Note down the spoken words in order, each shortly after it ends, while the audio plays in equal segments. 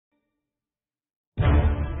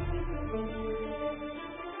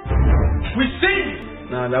We see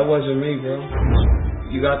you! Nah, that wasn't me, bro.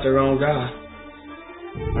 You got the wrong guy.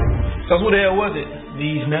 So who the hell was it?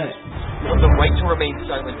 These nuts. You have the right to remain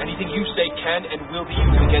silent. Anything you say can and will be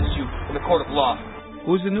used against you in the court of law.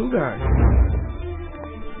 Who's the new guy?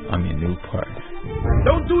 I'm your new partner.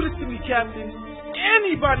 Don't do this to me, Captain.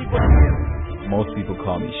 Anybody but him. Most people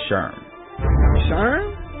call me Sherm.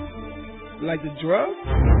 Sherm? Like the drug?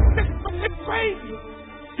 That's crazy.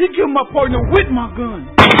 He killed my partner with my gun.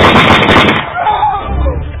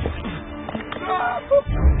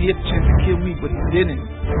 He had a chance to kill me, but he didn't.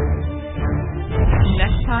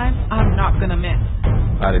 Next time, I'm not gonna miss.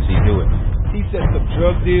 How did he do it? He sets up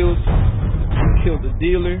drug deals. He killed the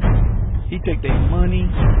dealer. He take their money.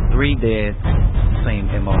 3 dead, same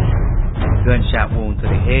MO. Gunshot wound to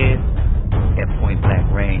the head at point blank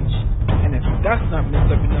range. And if that's not messed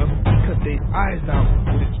up enough, he cut their eyes out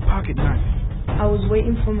with his pocket knife. I was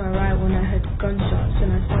waiting for my ride when I heard gunshots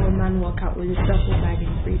and I saw a man walk out with a duffel bag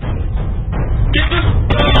and briefcase.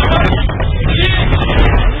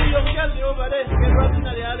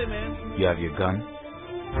 You have your gun?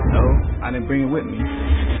 No, I didn't bring it with me. A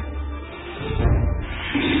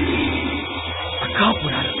cop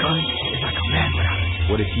without a gun is like a man without it.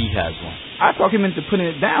 What if he has one? I talked him into putting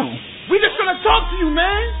it down. We just gonna talk to you,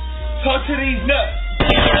 man. Talk to these nuts.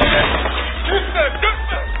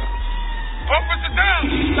 Officer down.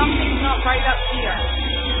 Something's not right up here.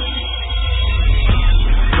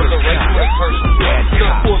 You're the right person.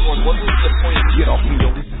 You're a fourth one. What was the point? Get off me,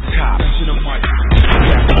 yo. This is cop. To the mic.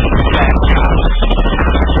 Black cop.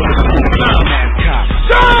 Man cop.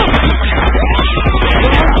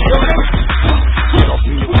 Get off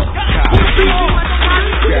me, yo. Cop.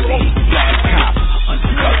 Black cop.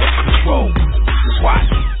 Undercover control. SWAT.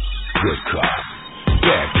 Good cop.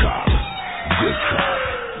 Bad cop. Good cop.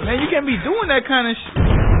 Man, you can't be doing that kind of shit.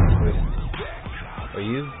 Are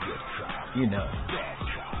you? You know.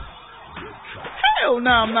 Hell no,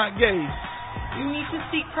 I'm not gay. You need to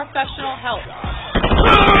seek professional help.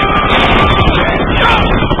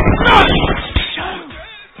 Sherm!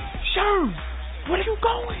 Sherm! Where are you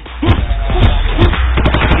going?